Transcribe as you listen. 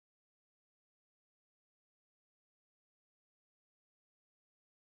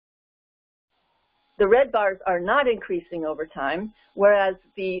The red bars are not increasing over time, whereas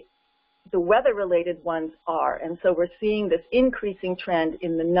the weather-related ones are. And so we're seeing this increasing trend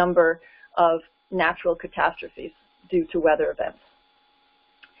in the number of natural catastrophes due to weather events.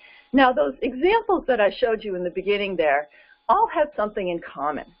 Now, those examples that I showed you in the beginning there all have something in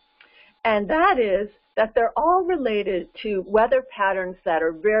common, and that is that they're all related to weather patterns that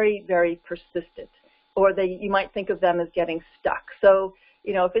are very, very persistent, or you might think of them as getting stuck. So,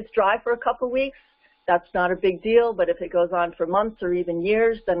 you know, if it's dry for a couple weeks, that's not a big deal, but if it goes on for months or even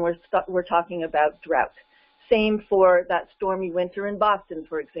years, then we're talking about drought. Same for that stormy winter in Boston,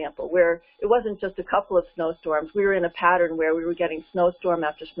 for example, where it wasn't just a couple of snowstorms. We were in a pattern where we were getting snowstorm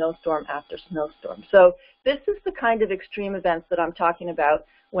after snowstorm after snowstorm. So this is the kind of extreme events that I'm talking about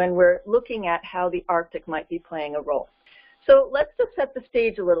when we're looking at how the Arctic might be playing a role. So let's just set the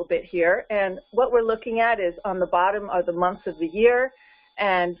stage a little bit here. And what we're looking at is on the bottom are the months of the year,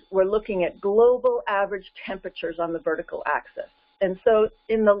 and we're looking at global average temperatures on the vertical axis. And so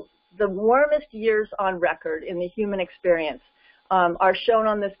in the warmest years on record in the human experience are shown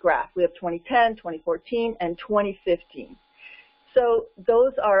on this graph. We have 2010, 2014, and 2015. So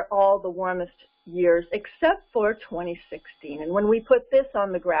those are all the warmest years except for 2016. And when we put this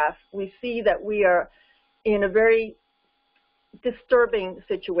on the graph, we see that we are in a very disturbing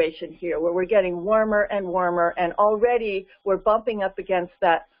situation here where we're getting warmer and warmer, and already we're bumping up against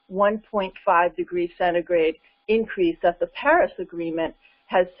that 1.5 degrees centigrade increase that the Paris Agreement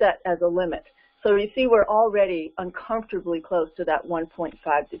has set as a limit. So you see we're already uncomfortably close to that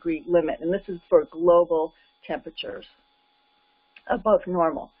 1.5 degree limit, and this is for global temperatures above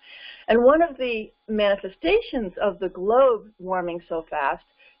normal. And one of the manifestations of the globe warming so fast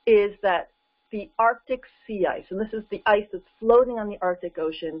is that the Arctic sea ice, and this is the ice that's floating on the Arctic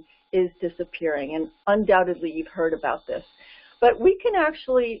Ocean, is disappearing, and undoubtedly you've heard about this. But we can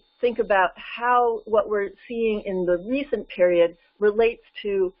actually think about how what we're seeing in the recent period relates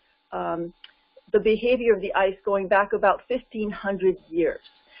to the behavior of the ice going back about 1,500 years.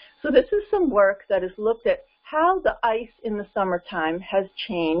 So this is some work that has looked at how the ice in the summertime has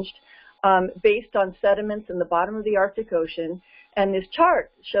changed based on sediments in the bottom of the Arctic Ocean. And this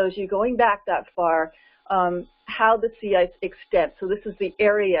chart shows you, going back that far, how the sea ice extends. So this is the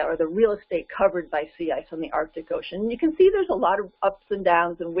area or the real estate covered by sea ice on the Arctic Ocean. You can see there's a lot of ups and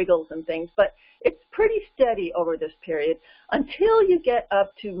downs and wiggles and things, but it's pretty steady over this period until you get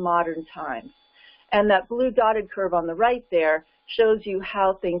up to modern times. And that blue dotted curve on the right there shows you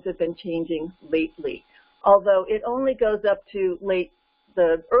how things have been changing lately, although it only goes up to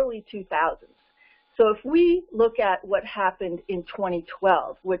the early 2000s. So if we look at what happened in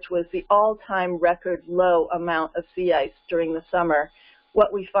 2012, which was the all-time record low amount of sea ice during the summer,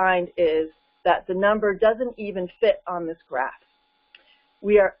 what we find is that the number doesn't even fit on this graph.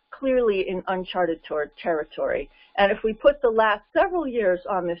 We are clearly in uncharted territory. And if we put the last several years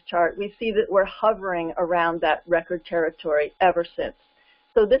on this chart, we see that we're hovering around that record territory ever since.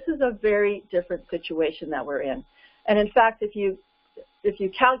 So this is a very different situation that we're in. And in fact, if you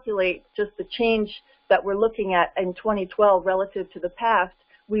calculate just the change that we're looking at in 2012 relative to the past,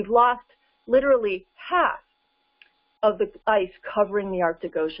 we've lost literally half of the ice covering the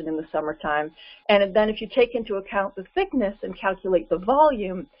Arctic Ocean in the summertime. And then if you take into account the thickness and calculate the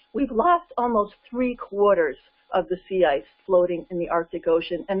volume, we've lost almost 3/4 of the sea ice floating in the Arctic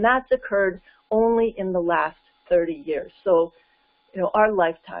Ocean, and that's occurred only in the last 30 years. So, you know, our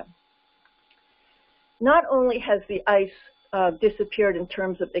lifetime. Not only has the ice disappeared in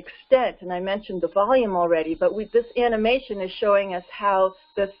terms of extent, and I mentioned the volume already, but this animation is showing us how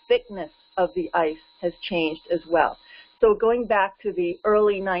the thickness of the ice has changed as well. So going back to the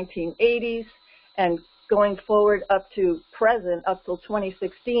early 1980s and going forward up to present, up till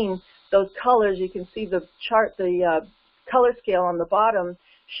 2016, those colors, you can see the chart, the color scale on the bottom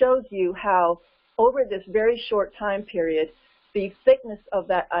shows you how over this very short time period, the thickness of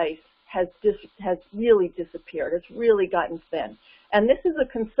that ice has really disappeared. It's really gotten thin. And this is a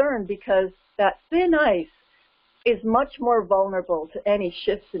concern because that thin ice is much more vulnerable to any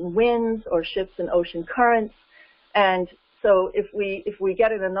shifts in winds or shifts in ocean currents. And so if we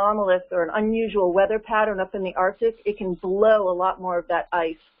get an anomalous or an unusual weather pattern up in the Arctic, it can blow a lot more of that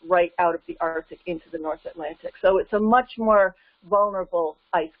ice right out of the Arctic into the North Atlantic. So it's a much more vulnerable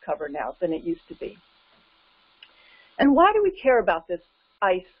ice cover now than it used to be. And why do we care about this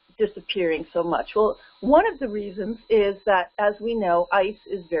ice disappearing so much? Well, one of the reasons is that, as we know, ice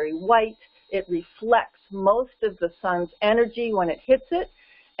is very white. It reflects most of the sun's energy when it hits it.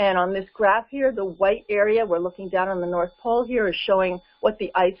 And on this graph here, the white area, we're looking down on the North Pole here, is showing what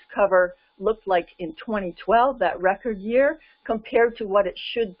the ice cover looked like in 2012, that record year, compared to what it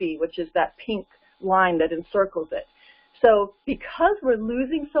should be, which is that pink line that encircles it. So because we're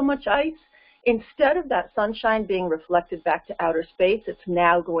losing so much ice, instead of that sunshine being reflected back to outer space, it's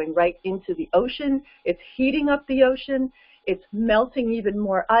now going right into the ocean. It's heating up the ocean. It's melting even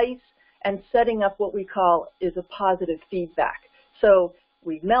more ice and setting up what we call is a positive feedback. So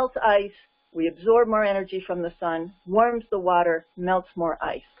we melt ice, we absorb more energy from the sun, warms the water, melts more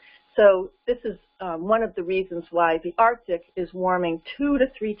ice. So this is one of the reasons why the Arctic is warming 2 to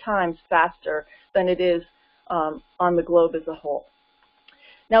 3 times faster than it is on the globe as a whole.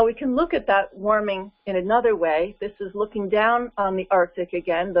 Now we can look at that warming in another way. This is looking down on the Arctic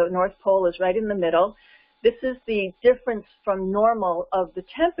again. The North Pole is right in the middle. This is the difference from normal of the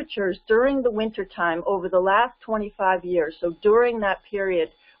temperatures during the wintertime over the last 25 years. So during that period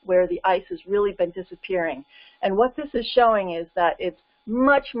where the ice has really been disappearing. And what this is showing is that it's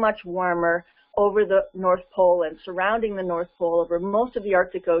much, much warmer over the North Pole and surrounding the North Pole over most of the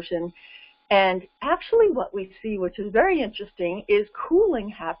Arctic Ocean. And actually what we see, which is very interesting, is cooling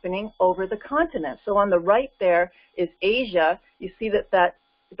happening over the continent. So on the right there is Asia. You see that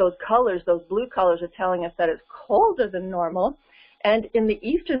those colors, those blue colors, are telling us that it's colder than normal. And in the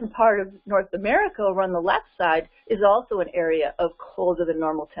eastern part of North America, over on the left side, is also an area of colder than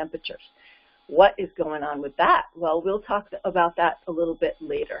normal temperatures. What is going on with that? Well, we'll talk about that a little bit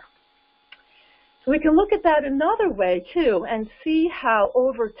later. So we can look at that another way, too, and see how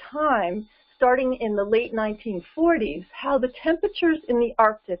over time, starting in the late 1940s, how the temperatures in the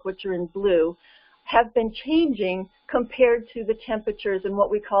Arctic, which are in blue, have been changing compared to the temperatures in what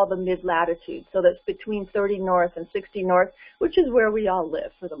we call the mid-latitude. So that's between 30 north and 60 north, which is where we all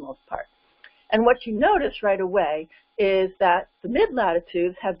live for the most part. And what you notice right away is that the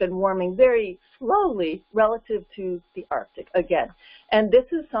mid-latitudes have been warming very slowly relative to the Arctic again. And this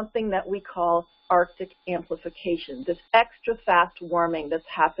is something that we call Arctic amplification, this extra fast warming that's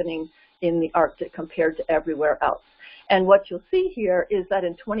happening in the Arctic compared to everywhere else. And what you'll see here is that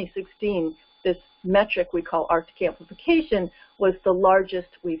in 2016, this metric we call Arctic amplification was the largest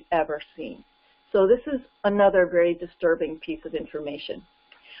we've ever seen. So this is another very disturbing piece of information.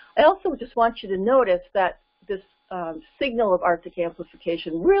 I also just want you to notice that this signal of Arctic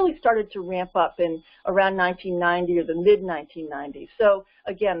amplification really started to ramp up in around 1990 or the mid-1990s. So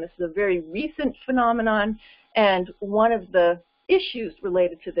again, this is a very recent phenomenon, and one of the issues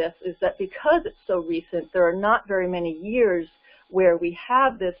related to this is that because it's so recent, there are not very many years where we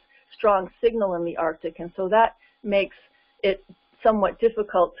have this strong signal in the Arctic, and so that makes it somewhat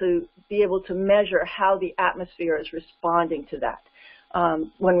difficult to be able to measure how the atmosphere is responding to that.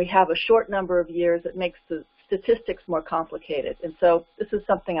 When we have a short number of years, it makes the statistics more complicated, and so this is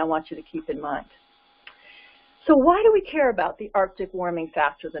something I want you to keep in mind. So why do we care about the Arctic warming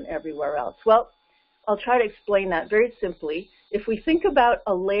faster than everywhere else? Well, I'll try to explain that very simply. If we think about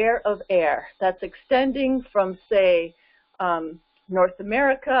a layer of air that's extending from, say, North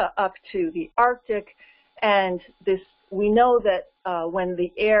America up to the Arctic, and we know that when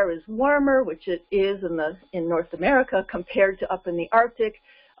the air is warmer, which it is in North America compared to up in the Arctic,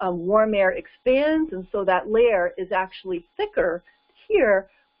 warm air expands, and so that layer is actually thicker here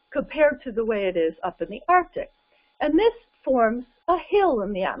compared to the way it is up in the Arctic. And this forms a hill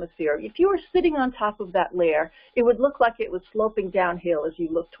in the atmosphere. If you were sitting on top of that layer, it would look like it was sloping downhill as you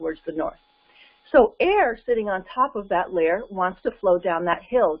look towards the north. So air sitting on top of that layer wants to flow down that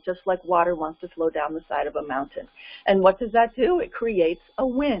hill, just like water wants to flow down the side of a mountain. And what does that do? It creates a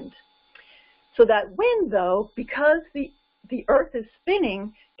wind. So that wind, though, because the Earth is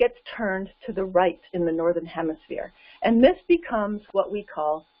spinning, gets turned to the right in the northern hemisphere. And this becomes what we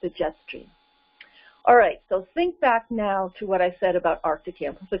call the jet stream. All right, so think back now to what I said about Arctic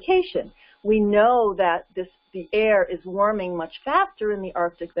amplification. We know that the air is warming much faster in the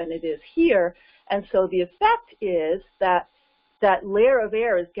Arctic than it is here, and so the effect is that that layer of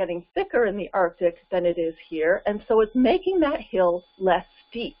air is getting thicker in the Arctic than it is here, and so it's making that hill less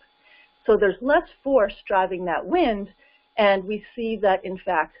steep. So there's less force driving that wind, and we see that, in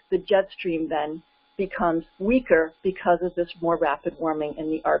fact, the jet stream then becomes weaker because of this more rapid warming in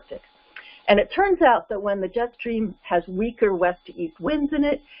the Arctic. And it turns out that when the jet stream has weaker west to east winds in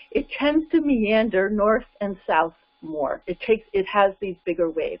it, it tends to meander north and south more. It has these bigger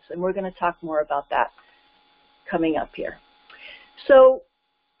waves, and we're going to talk more about that coming up here. So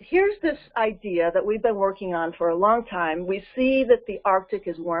here's this idea that we've been working on for a long time. We see that the Arctic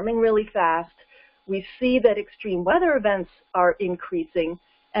is warming really fast. We see that extreme weather events are increasing,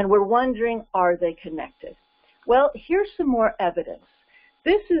 and we're wondering, are they connected? Well, here's some more evidence.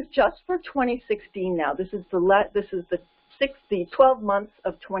 This is just for 2016 now. This is the 12 months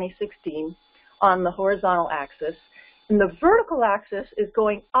of 2016 on the horizontal axis. And the vertical axis is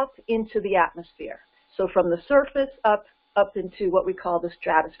going up into the atmosphere. So from the surface up into what we call the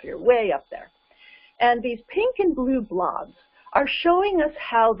stratosphere, way up there. And these pink and blue blobs are showing us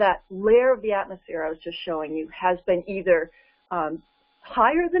how that layer of the atmosphere I was just showing you has been either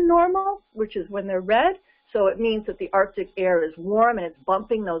higher than normal, which is when they're red, so it means that the Arctic air is warm and it's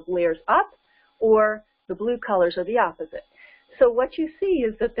bumping those layers up, or the blue colors are the opposite. So what you see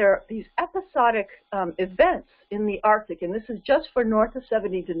is that there are these episodic events in the Arctic, and this is just for north of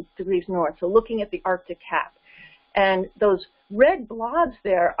 70 degrees north, so looking at the Arctic cap. And those red blobs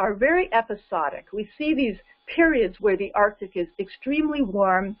there are very episodic. We see these periods where the Arctic is extremely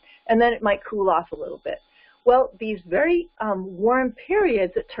warm, and then it might cool off a little bit. Well, these very warm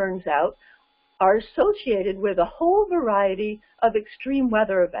periods, it turns out, are associated with a whole variety of extreme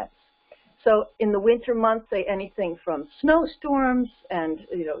weather events. So in the winter months, say anything from snowstorms and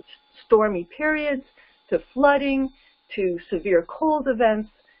stormy periods to flooding to severe cold events.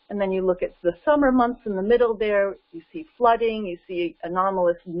 And then you look at the summer months in the middle there, you see flooding, you see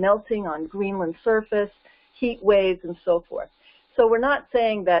anomalous melting on Greenland's surface, heat waves, and so forth. So we're not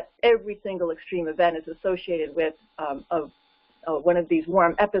saying that every single extreme event is associated with one of these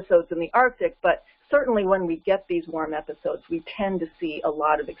warm episodes in the Arctic, but certainly when we get these warm episodes, we tend to see a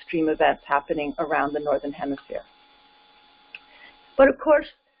lot of extreme events happening around the Northern Hemisphere. But of course,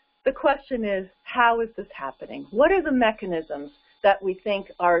 the question is, how is this happening? What are the mechanisms that we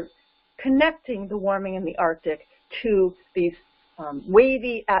think are connecting the warming in the Arctic to these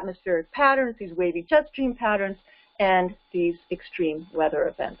wavy atmospheric patterns, these wavy jet stream patterns, and these extreme weather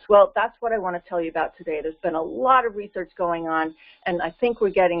events? Well, that's what I want to tell you about today. There's been a lot of research going on, and I think we're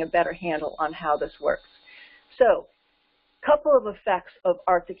getting a better handle on how this works. So, a couple of effects of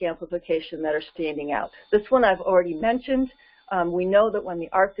Arctic amplification that are standing out. This one I've already mentioned. We know that when the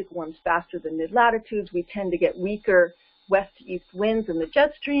Arctic warms faster than mid-latitudes, we tend to get weaker west to east winds in the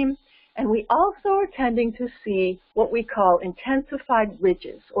jet stream, and we also are tending to see what we call intensified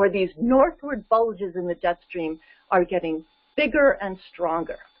ridges, or these northward bulges in the jet stream are getting bigger and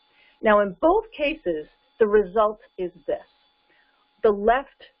stronger. Now, in both cases, the result is this. The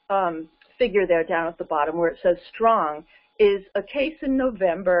left figure there down at the bottom where it says strong is a case in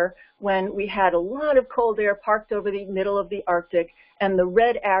November when we had a lot of cold air parked over the middle of the Arctic, and the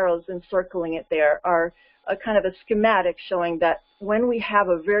red arrows encircling it there are a kind of a schematic showing that when we have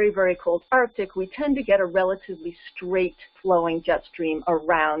a very, very cold Arctic, we tend to get a relatively straight flowing jet stream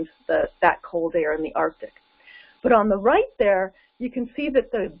around that cold air in the Arctic. But on the right there, you can see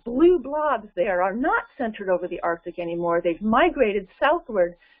that the blue blobs there are not centered over the Arctic anymore. They've migrated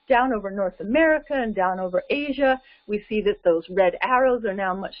southward down over North America and down over Asia. We see that those red arrows are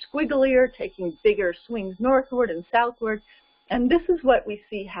now much squigglier, taking bigger swings northward and southward. And this is what we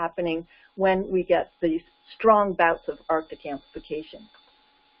see happening when we get these strong bouts of Arctic amplification.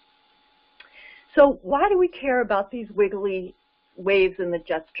 So why do we care about these wiggly waves in the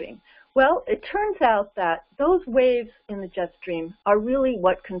jet stream? Well, it turns out that those waves in the jet stream are really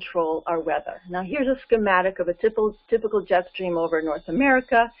what control our weather. Now, here's a schematic of a typical jet stream over North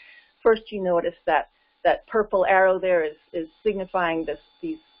America. First, you notice that purple arrow there is signifying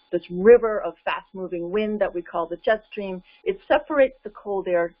this river of fast-moving wind that we call the jet stream. It separates the cold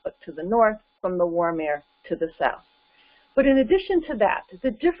air to the north from the warm air to the south. But in addition to that,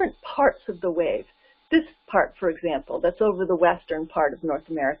 the different parts of the wave, this part, for example, that's over the western part of North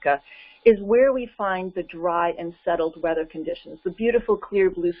America, is where we find the dry and settled weather conditions, the beautiful clear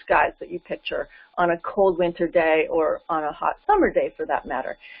blue skies that you picture on a cold winter day or on a hot summer day for that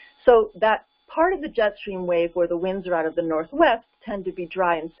matter. So that part of the jet stream wave where the winds are out of the northwest tend to be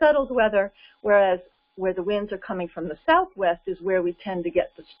dry and settled weather, whereas where the winds are coming from the southwest is where we tend to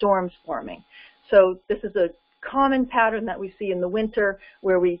get the storms forming. So this is a common pattern that we see in the winter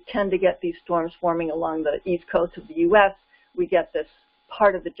where we tend to get these storms forming along the east coast of the U.S. We get this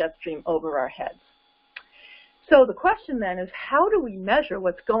part of the jet stream over our heads. So the question then is, how do we measure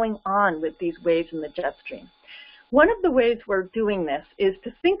what's going on with these waves in the jet stream? One of the ways we're doing this is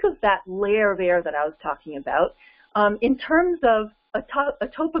to think of that layer of air that I was talking about in terms of a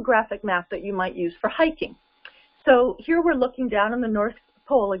topographic map that you might use for hiking. So here we're looking down on the North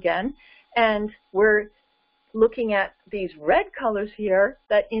Pole again, and we're looking at these red colors here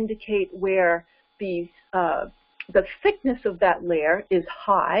that indicate where the thickness of that layer is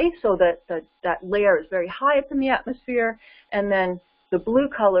high, so that that layer is very high up in the atmosphere, and then the blue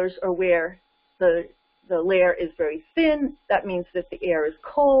colors are where the layer is very thin. That means that the air is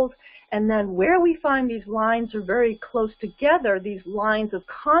cold. And then where we find these lines are very close together, these lines of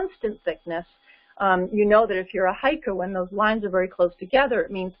constant thickness, you know that if you're a hiker, when those lines are very close together,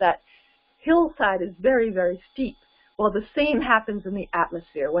 it means that hillside is very, very steep. Well, the same happens in the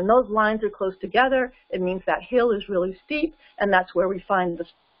atmosphere. When those lines are close together, it means that hill is really steep, and that's where we find the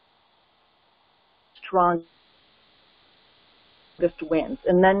strongest winds.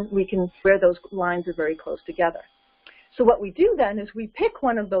 And then we can, where those lines are very close together. So what we do then is we pick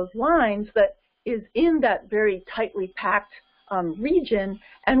one of those lines that is in that very tightly packed region,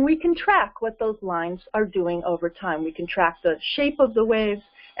 and we can track what those lines are doing over time. We can track the shape of the waves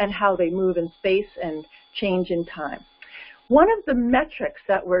and how they move in space and change in time. One of the metrics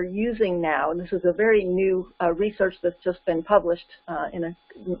that we're using now, and this is a very new research that's just been published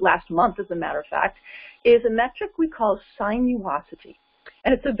last month, as a matter of fact, is a metric we call sinuosity.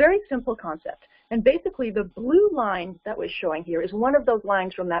 And it's a very simple concept. And basically, the blue line that we're showing here is one of those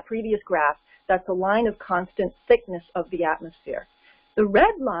lines from that previous graph. That's a line of constant thickness of the atmosphere. The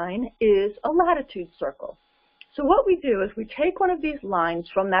red line is a latitude circle. So what we do is we take one of these lines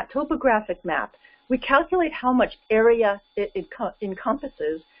from that topographic map, we calculate how much area it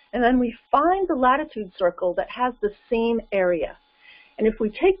encompasses, and then we find the latitude circle that has the same area. And if we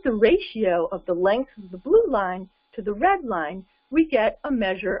take the ratio of the length of the blue line to the red line, we get a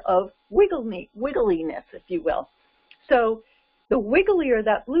measure of wiggliness, if you will. So the wigglier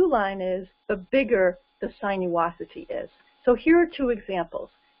that blue line is, the bigger the sinuosity is. So here are two examples.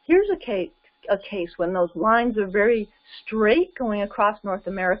 Here's a case when those lines are very straight going across North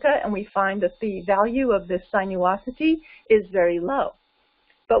America, and we find that the value of this sinuosity is very low.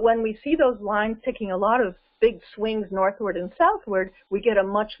 But when we see those lines taking a lot of big swings northward and southward, we get a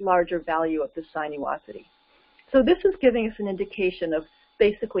much larger value of the sinuosity. So this is giving us an indication of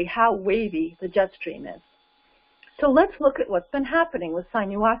basically how wavy the jet stream is. So let's look at what's been happening with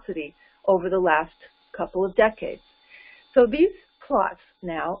sinuosity over the last couple of decades. So these plots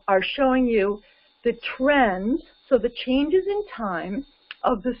now are showing you the trends, so the changes in time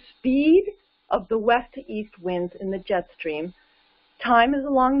of the speed of the west to east winds in the jet stream. Time is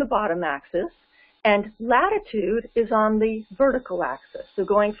along the bottom axis, and latitude is on the vertical axis, so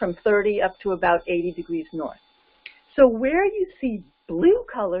going from 30 up to about 80 degrees north. So where you see blue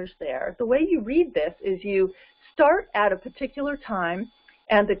colors there, the way you read this is you start at a particular time,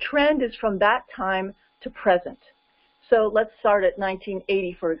 and the trend is from that time to present. So let's start at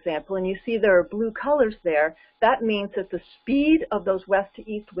 1980, for example, and you see there are blue colors there. That means that the speed of those west to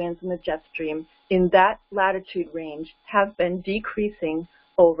east winds in the jet stream in that latitude range have been decreasing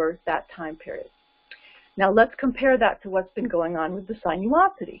over that time period. Now let's compare that to what's been going on with the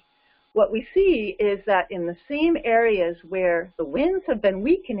sinuosity. What we see is that in the same areas where the winds have been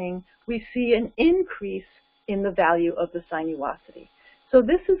weakening, we see an increase in the value of the sinuosity. So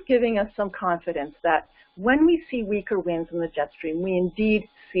this is giving us some confidence that when we see weaker winds in the jet stream, we indeed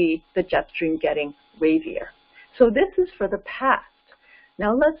see the jet stream getting wavier. So this is for the past.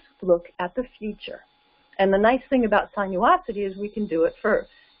 Now let's look at the future. And the nice thing about sinuosity is we can do it for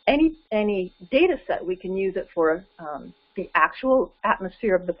any data set. We can use it for the actual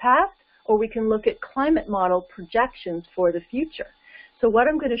atmosphere of the past, or we can look at climate model projections for the future. So what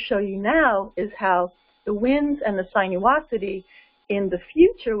I'm going to show you now is how the winds and the sinuosity in the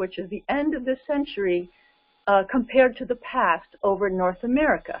future, which is the end of this century, compared to the past over North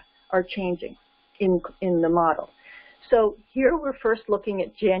America, are changing in the model. So here we're first looking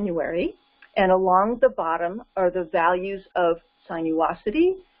at January, and along the bottom are the values of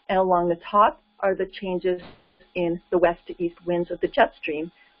sinuosity, and along the top are the changes in the west to east winds of the jet stream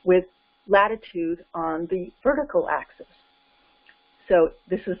with latitude on the vertical axis. So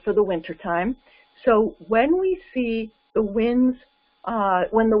this is for the winter time. So when we see the winds,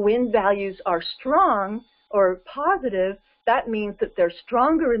 when the wind values are strong or positive, that means that they're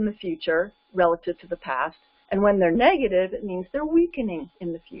stronger in the future relative to the past. And when they're negative, it means they're weakening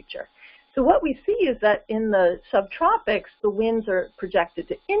in the future. So what we see is that in the subtropics, the winds are projected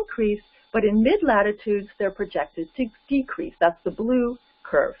to increase, but in mid-latitudes, they're projected to decrease. That's the blue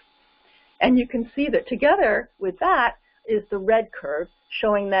curve. And you can see that together with that is the red curve,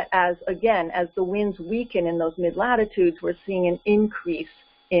 showing that as the winds weaken in those mid-latitudes, we're seeing an increase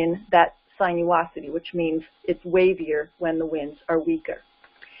in that sinuosity, which means it's wavier when the winds are weaker.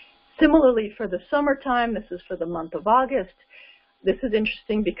 Similarly, for the summertime, this is for the month of August. This is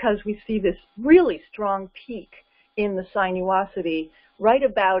interesting because we see this really strong peak in the sinuosity right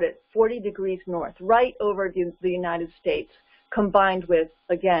about at 40 degrees north, right over the United States, combined with,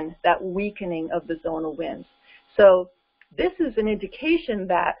 again, that weakening of the zonal winds. So this is an indication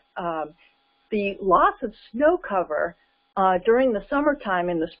that the loss of snow cover during the summertime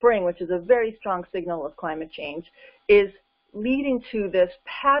in the spring, which is a very strong signal of climate change, is leading to this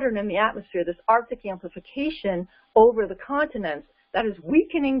pattern in the atmosphere, this Arctic amplification over the continents that is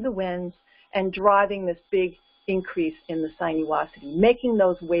weakening the winds and driving this big increase in the sinuosity, making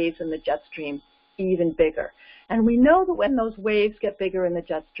those waves in the jet stream even bigger. And we know that when those waves get bigger in the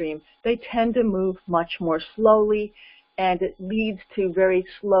jet stream, they tend to move much more slowly, and it leads to very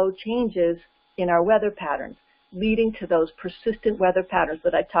slow changes in our weather patterns, leading to those persistent weather patterns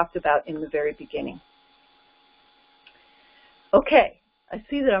that I talked about in the very beginning. Okay, I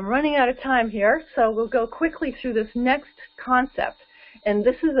see that I'm running out of time here, so we'll go quickly through this next concept. And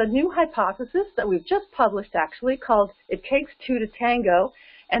this is a new hypothesis that we've just published, actually, called It Takes Two to Tango.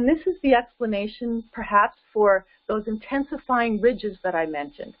 And this is the explanation, perhaps, for those intensifying ridges that I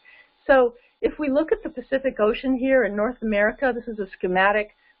mentioned. So if we look at the Pacific Ocean here in North America, this is a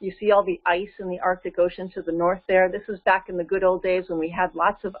schematic. You see all the ice in the Arctic Ocean to the north there. This is back in the good old days when we had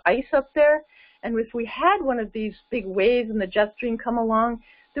lots of ice up there. And if we had one of these big waves in the jet stream come along,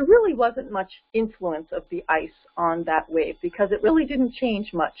 there really wasn't much influence of the ice on that wave because it really didn't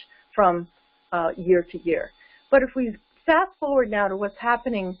change much from year to year. But if we fast forward now to what's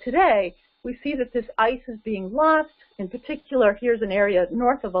happening today, we see that this ice is being lost. In particular, here's an area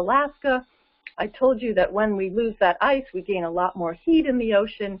north of Alaska. I told you that when we lose that ice, we gain a lot more heat in the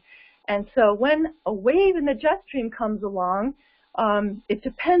ocean. And so when a wave in the jet stream comes along, it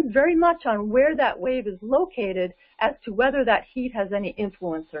depends very much on where that wave is located as to whether that heat has any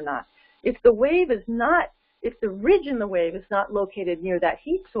influence or not. If the ridge in the wave is not located near that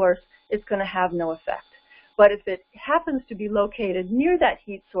heat source, it's going to have no effect. But if it happens to be located near that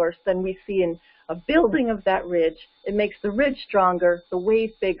heat source, then we see in a building of that ridge, it makes the ridge stronger, the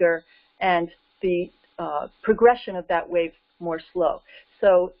wave bigger, and the progression of that wave more slow.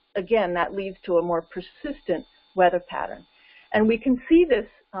 So again, that leads to a more persistent weather pattern. And we can see this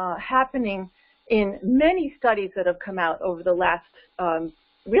happening in many studies that have come out over the last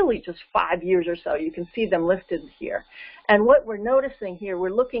really just 5 years or so. You can see them listed here. And what we're noticing here, we're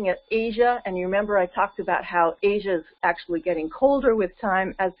looking at Asia, and you remember I talked about how Asia is actually getting colder with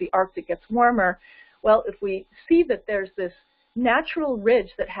time as the Arctic gets warmer. Well, if we see that there's this natural ridge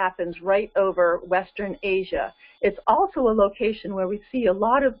that happens right over Western Asia, it's also a location where we see a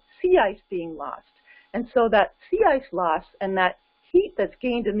lot of sea ice being lost. And so that sea ice loss and that heat that's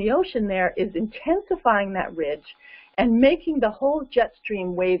gained in the ocean there is intensifying that ridge and making the whole jet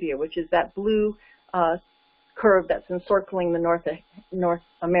stream wavier, which is that blue curve that's encircling the North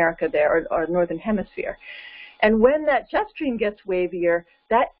America there, or Northern Hemisphere. And when that jet stream gets wavier,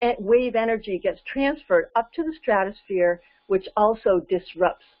 that wave energy gets transferred up to the stratosphere, which also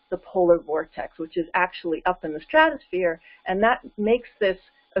disrupts the polar vortex, which is actually up in the stratosphere, and that makes this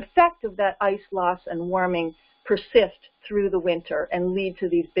effect of that ice loss and warming persist through the winter and lead to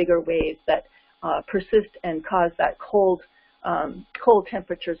these bigger waves that persist and cause that cold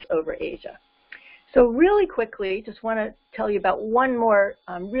temperatures over Asia. So really quickly, just want to tell you about one more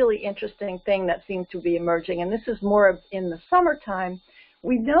really interesting thing that seems to be emerging, and this is more in the summertime.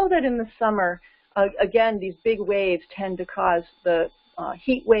 We know that in the summer, again, these big waves tend to cause the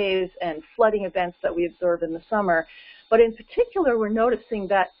heat waves and flooding events that we observe in the summer. But in particular, we're noticing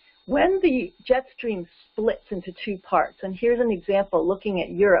that when the jet stream splits into two parts, and here's an example looking at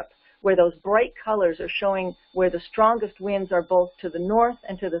Europe, where those bright colors are showing where the strongest winds are both to the north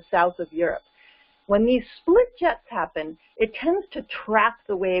and to the south of Europe. When these split jets happen, it tends to trap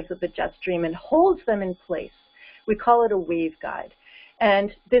the waves of the jet stream and holds them in place. We call it a waveguide.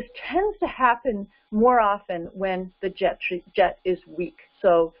 And this tends to happen more often when the jet is weak.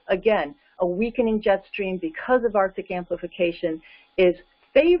 So again, a weakening jet stream because of Arctic amplification is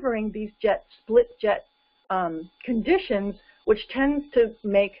favoring these split jet conditions, which tends to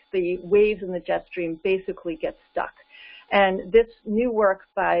make the waves in the jet stream basically get stuck. And this new work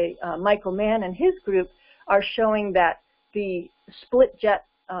by Michael Mann and his group are showing that the split jet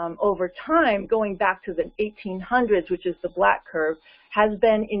over time, going back to the 1800s, which is the black curve, has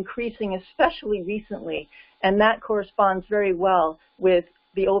been increasing, especially recently, and that corresponds very well with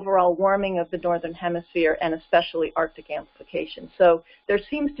the overall warming of the northern hemisphere and especially Arctic amplification. So there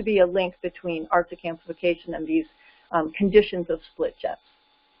seems to be a link between Arctic amplification and these conditions of split jets.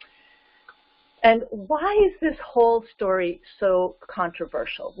 And why is this whole story so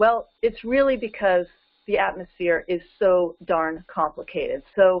controversial? Well, it's really because the atmosphere is so darn complicated.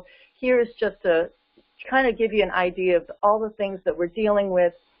 So here's just to kind of give you an idea of all the things that we're dealing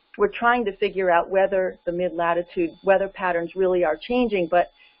with. We're trying to figure out whether the mid-latitude weather patterns really are changing, but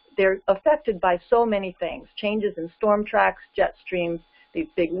they're affected by so many things: changes in storm tracks, jet streams, these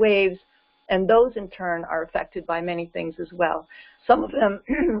big waves, and those in turn are affected by many things as well. Some of them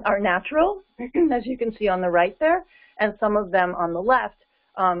are natural, as you can see on the right there, and some of them on the left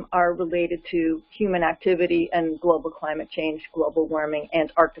are related to human activity and global climate change, global warming,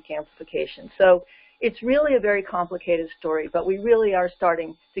 and Arctic amplification. So it's really a very complicated story, but we really are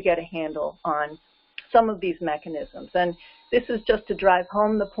starting to get a handle on some of these mechanisms. And this is just to drive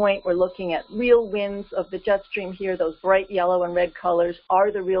home the point. We're looking at real winds of the jet stream here. Those bright yellow and red colors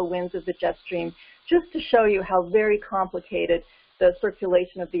are the real winds of the jet stream, just to show you how very complicated the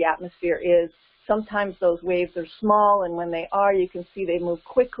circulation of the atmosphere is. Sometimes those waves are small, and when they are, you can see they move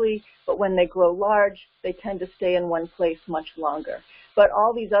quickly, but when they grow large, they tend to stay in one place much longer. But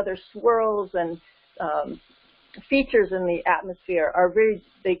all these other swirls and features in the atmosphere are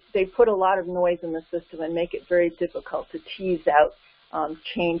they put a lot of noise in the system and make it very difficult to tease out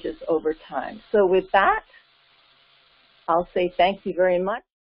changes over time. So with that, I'll say thank you very much.